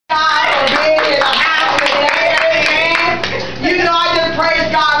in the house today. Amen. You know, I just praise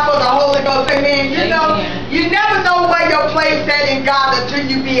God for the Holy Ghost. Amen. You know, you never know where your place at in God until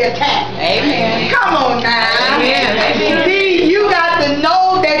you be attacked. Amen. Come on now. Amen. See, you got to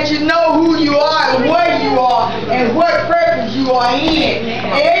know that you know who you are and where you are and what purpose you are in.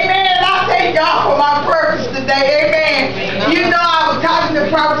 Amen. I thank God for my purpose today. Amen. You know, I was talking to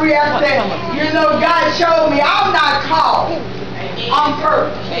Prophet. I said, you know, God showed me I'm not called. I'm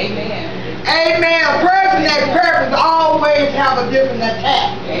purpose. Amen. Amen. A person that purpose always have a different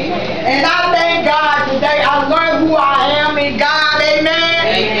attack. Amen. And I thank God today. I learned who I am in God. Amen.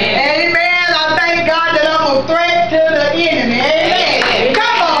 Amen. Amen. I thank God that I'm a threat to the enemy. Amen. Amen.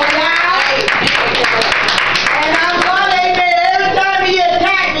 Come on now. And I'm going, amen. Every time he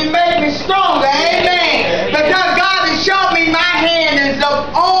attacks me, make me stronger. Amen. Because God has shown me my hand is up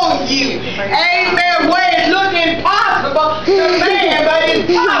on you. Amen. Where it look impossible to man, but it's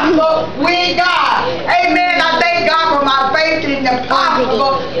possible with God. Amen. I thank God for my faith in the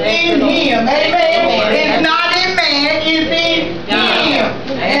possible in Him. Amen. It's not in man, it's in Him.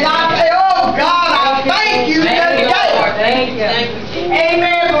 And I say, oh God, I thank you today.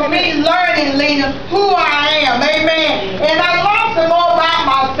 Amen. For me learning, Lena, who I am. Amen. And I learned some more about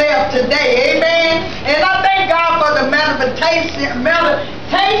myself today. Amen. And I thank God for the meditation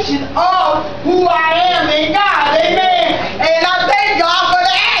of who I am in God. Amen. And I thank God for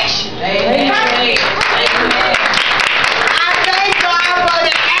the action. Amen. Amen. I thank God for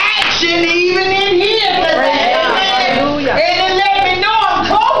the action even in here today. Amen. And it let me know I'm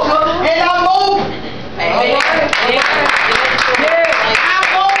closer and I'm moving. Amen.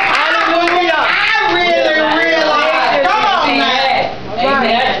 I really realize. Come on now.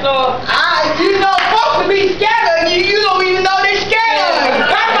 Amen. You know, folks will be scared of you. You don't even know they're scared of you.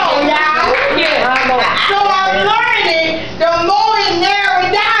 Come on now. So I'm learning the more it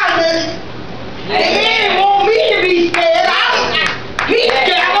narrows down, the enemy want me to be scared. He's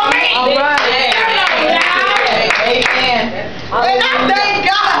scared of me. All right. Come on now. Amen. And I thank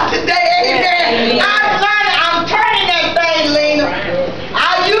God today. Amen. I'm turning that thing, Lena.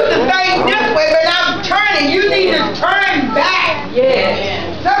 I used to think this way, but I'm turning. You need to turn back.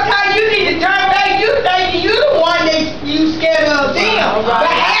 Yeah. Sometimes you need to turn back. You think you're the one that you scared of them. But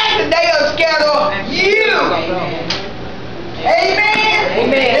half they are scared of you. Amen.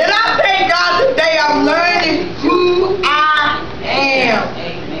 Amen. And I thank God today I'm learning who I am.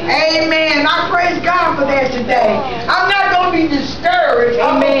 Amen. I praise God for that today. I'm not going to be discouraged.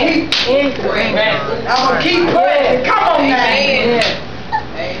 I'm going to keep pushing. I'm going to keep pushing. Come on now.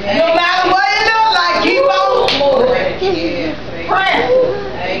 No matter what it looks like, keep on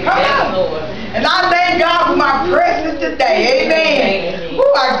praying. Come on. And I thank God for my presence today. Amen. Who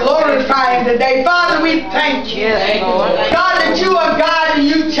I glorify Him today. Father, we thank you. God, that you are God and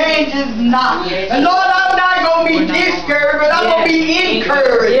you changes not. And Lord, I'm not going to be discouraged, but I'm going to be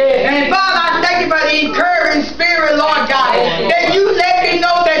encouraged. And Father, I thank you for the encouraging spirit, Lord God, that you let me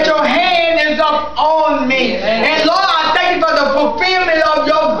know that your hand is up on me. And Lord, I thank you for the fulfillment of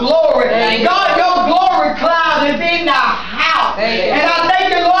your glory. God, your glory cloud is in the house. And I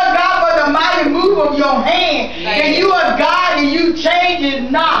thank you, Lord God, for the mighty move of your hand. And you are God and you change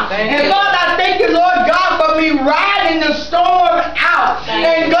it not. And Lord, I thank you, Lord God, for me riding the storm out.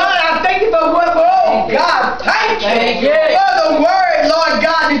 And God, I thank you for what, oh God, thank you for the word, Lord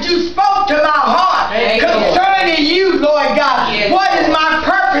God, that you spoke to my heart concerning you, Lord God. What is my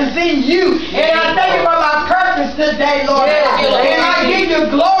purpose in you? And I thank you for my purpose today, Lord God. And I give you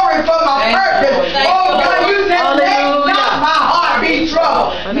glory for my purpose. Oh God, you said, let not my heart be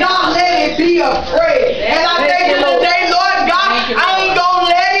troubled, not let it be afraid. And I thank you today, Lord God, I ain't going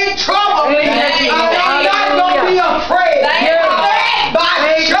to let it trouble me. I'm not going to be afraid.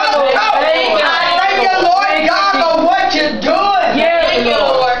 By trouble. I thank you, Lord God, for what you're doing. Thank you,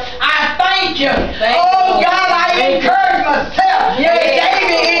 Lord. I thank you. Oh God, I encourage myself.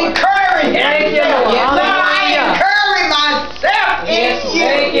 David encouraged himself. Lord, I encourage myself in you.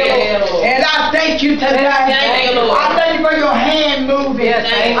 And I thank you today. I thank you for your hand moving.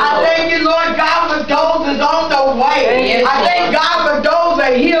 I thank you, Lord God, for those that's on the way. I thank God for those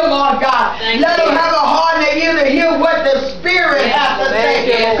that hear, Lord God. Let them have a heart and ear to hear what the Spirit has to say.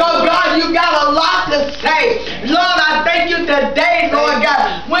 Because God, you got a lot to say. Lord, I thank you today, Lord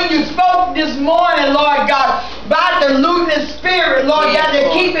God, when you spoke this morning, Lord God, by the looting spirit, Lord God,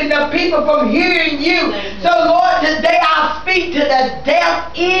 they're keeping the people from hearing you. So, Lord, today I speak to the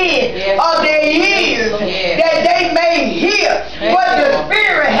deaf ear of their ears that they may hear what the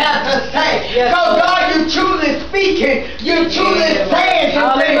Spirit has to say. Because, God, you truly speaking. You truly saying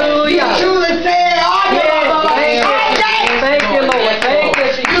something. You truly saying, thank you, Lord. Thank you.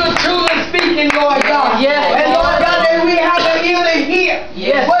 You truly speaking.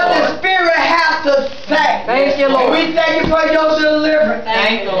 you, Lord. And we thank you for your deliverance.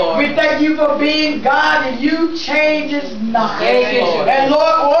 Thank you, Lord. We thank you for being God and you change us not. Thank you, Lord. And Lord,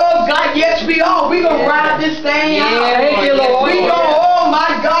 oh God, yes we are. We're going to ride this thing out. Thank you, Lord. We go, oh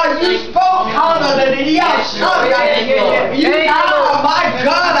my God, you spoke hallelujah. You oh my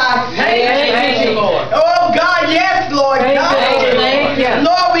God, I Thank you, Lord. Oh God, yes, Lord. Thank you.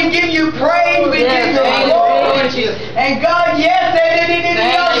 Lord, we give you praise, we give you glory. And God, yes,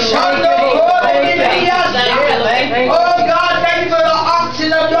 oh God, thank you for the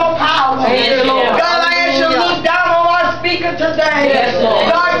option of your power. God, I ask you to look down on our speaker today.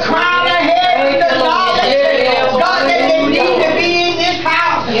 God, crown her head with the knowledge. God, that they need to be in this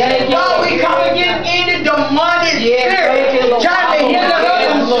house. God, we come against any demonic spirit trying to hinder her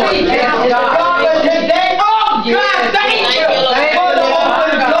from speaking. God, but today, oh God, thank you for the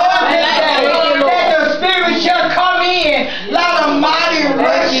open door today. That the spirit shall come in like a mighty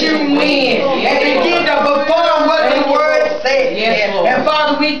rushing wind and begin to perform what the word says. And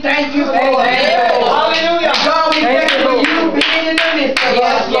Father, we thank you for it. Hallelujah. God, we thank you for you being in the midst of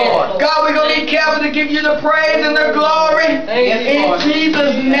us. God, we're going to be careful to give you the praise and the glory. In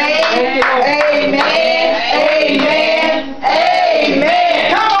Jesus' name, amen, amen,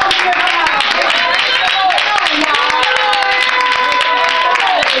 amen. Come on,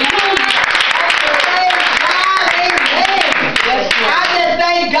 I just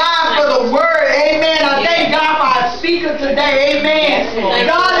thank God for the word, amen. I thank God for our speaker today, amen.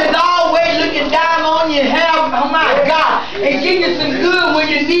 God is always looking down on you and have, oh my God, and give you some good when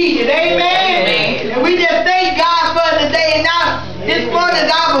you need it, amen. And we just thank God for today. And now, this morning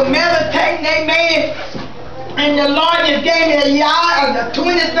I was meditating, amen. And the Lord just gave me the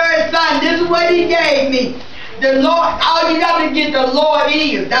 23rd Psalm. This is what He gave me. The Lord, all you got to get the Lord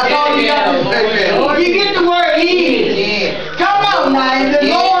is. That's all you got to say. You get the word is. Come on now, the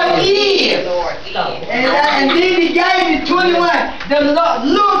Lord is. And then He gave me 21. The Lord,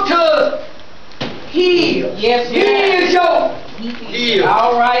 look to heal. Yes, He is your heal.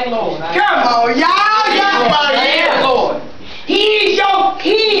 All right, Lord. Come on, y'all. Lord. He is your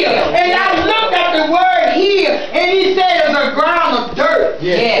heal. And I looked at the word heal, and He said it's a ground of dirt.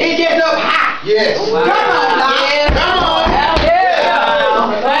 It's just up high. Yes. Come on now. Come on.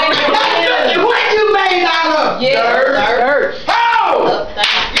 What you made out of? Dirt. Oh!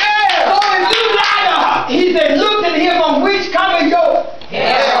 Yeah! So if you lie to her, He said, look at Him from which cometh your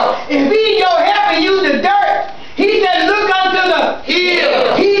help. If He your help and you the dirt, He said, look unto the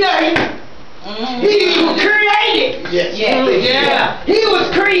hill. He was created. Yes. Yeah. He was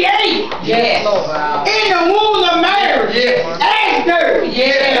created. Yes. In the womb of Mary. Yes. As dirt.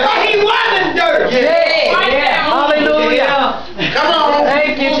 Yes. But He wasn't dirt. Yes. Hallelujah. Come on.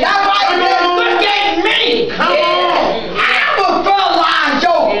 Thank you, Jesus. That's why He said, look at me. Come on. I will fertilize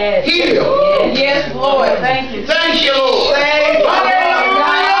your hill. Yes, Lord. Thank you. Thank you, Lord.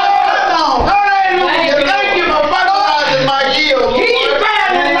 Hallelujah. Thank you for fertilizing my heel, He's Lord.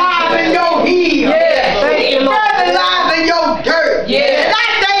 fertilizing your heel. Thank you, He's Lord. fertilizing your dirt. Yes. And I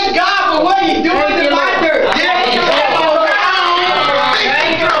thank God for what He's doing Thank in you, my Lord. dirt. Yes. Thank you,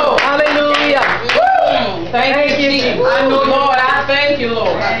 Lord. Hallelujah. Thank you, Jesus. I know, Lord. I thank you,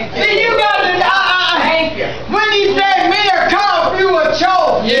 Lord. See, you got to, Thank you. when He said men are called through a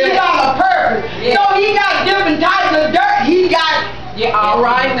choice, He Yeah. got a purpose. Yeah. So He got different types of dirt. He got, Yeah, all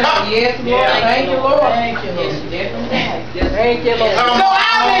right. Now. Yes, Lord. Yeah. Thank you, Lord. Thank you, Lord. Yes, Thank you, Lord. so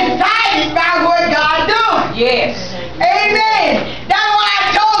I'm excited about what God's doing. yes. Amen. That's why I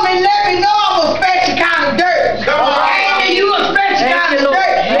told him, let me know I'm a special kind of dirt. Come on. Amen. You a special Thank kind you, of Lord.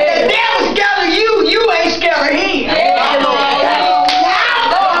 dirt. Yeah. The devil's scared of you, you ain't scared of him. Thank you, Lord.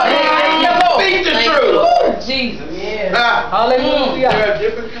 Thank you, Lord. Speak the truth. Jesus. Hallelujah.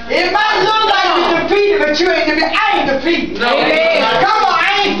 It might look like you're defeated, but you ain't defeated. I ain't defeated. No. Amen. Come on, I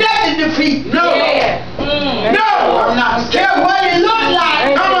ain't accepting defeat. No. Yeah. No. I'm not care what it look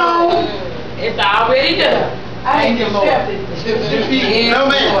like. Come on. It's already done. I ain't Thank you, Lord. accepting defeat. No,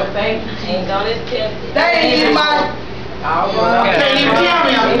 man. Lord, thank you. Ain't gonna accept it. That ain't my, All right. Can't even tell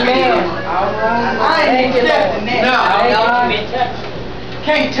me I'm Amen. All right. I ain't accepting that. No. Y'all been touched.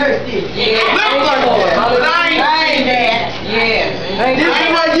 Can't touch this. Yeah. Look like that. But I ain't. I ain't that. Yeah. This is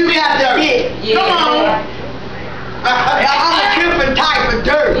what you got to get. Yeah. Come on. I'm a different type of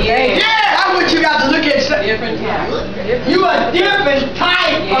dirt. Yeah. That's what you got to look at. Different time. You a different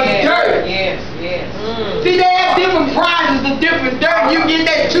type of dirt. Yes, yes. See, they have different prices of different dirt. You get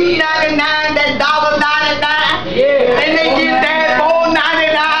that $2.99, that $1.99. Yeah. Then they get that $4.99.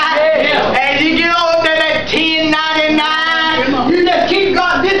 Yeah. And you get over to that $10.99. You just keep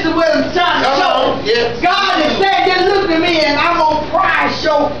going. This is what I'm trying to Come show. on. Yes. God is saying, just look at me and I'm going to price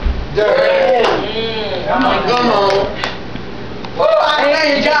your Dirt. Come on.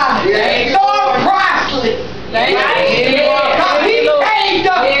 thank God. Thank So I'm priceless. Thank you. Because he paid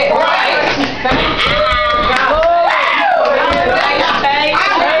the price.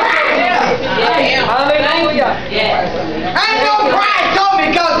 Hallelujah. Ain't no price on me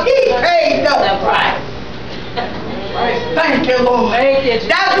because he paid the price. Thank you, Lord. Thank you, Jesus.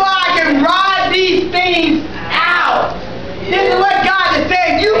 That's why I can ride these things out. This is what God is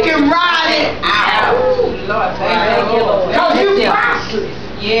saying. You can ride it out. Lord, thank you, Lord. Because you priceless.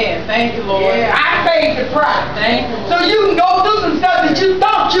 Yeah, thank you, Lord. Yeah, I paid the price. Thank you. So you can go through some stuff that you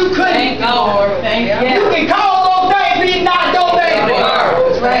thought you couldn't. Thank you, Lord. Thank you. You can call those things be not those things.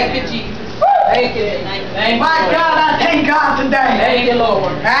 Thank you, Jesus. Thank you. Thank you. My God, I thank God today. Thank you,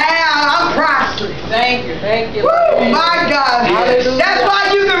 Lord. I'm priceless. Thank you. Thank you. Woo, my God. Hallelujah. That's why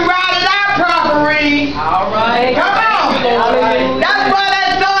you can ride it out proper. All right. Come on. Hallelujah. That's why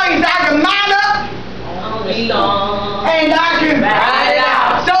that song is I can mount up and I can Ride it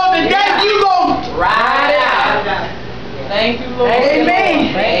out. So today you gon' Ride it out. Thank you, Lord.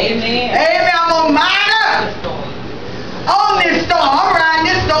 Amen. Amen. Amen. I'm gonna mount up on this storm. I'm riding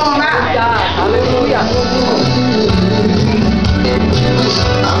this storm out. Hallelujah.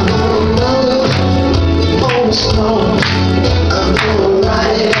 I'm gonna run on the storm. I'm gonna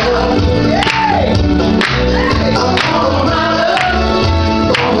ride it out. I'm gonna run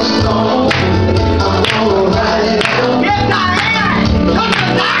on the storm. I'm gonna ride it out. Yes, I am. Come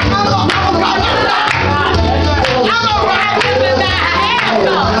tonight. I'm gonna ride it out. I'm gonna ride this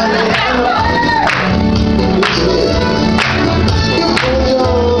tonight. You put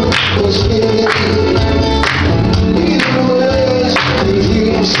your spirit in the ways that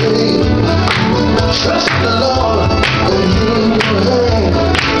you say. Trust the Lord and He will hang.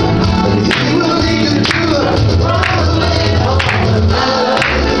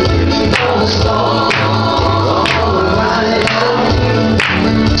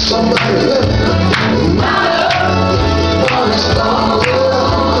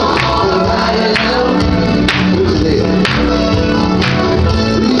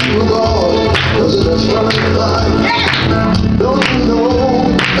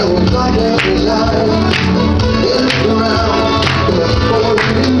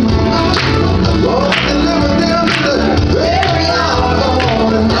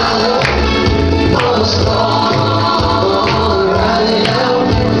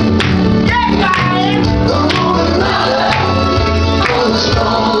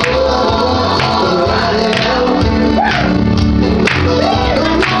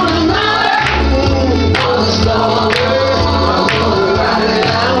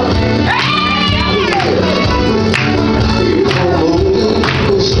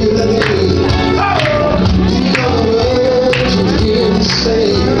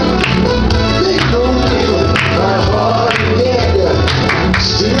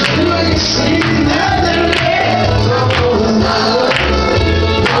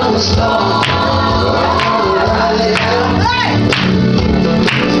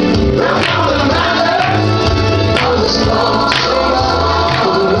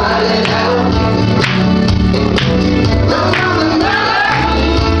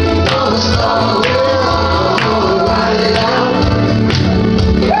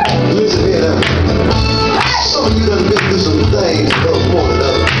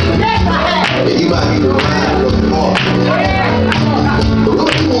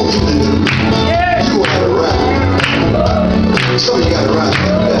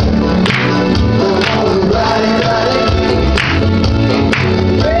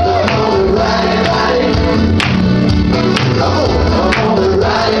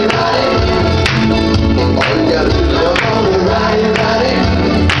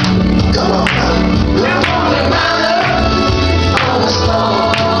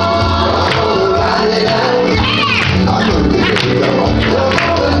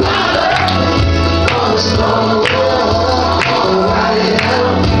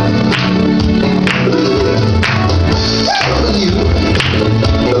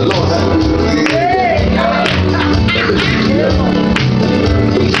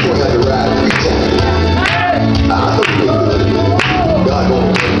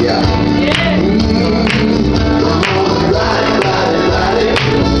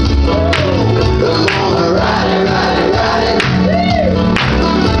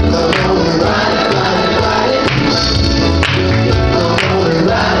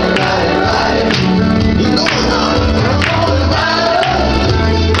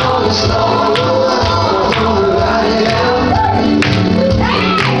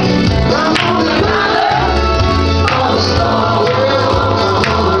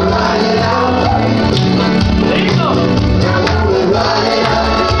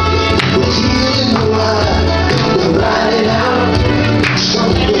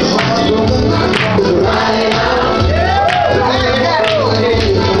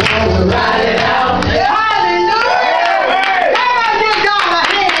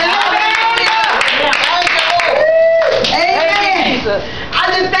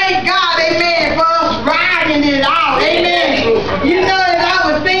 to thank God,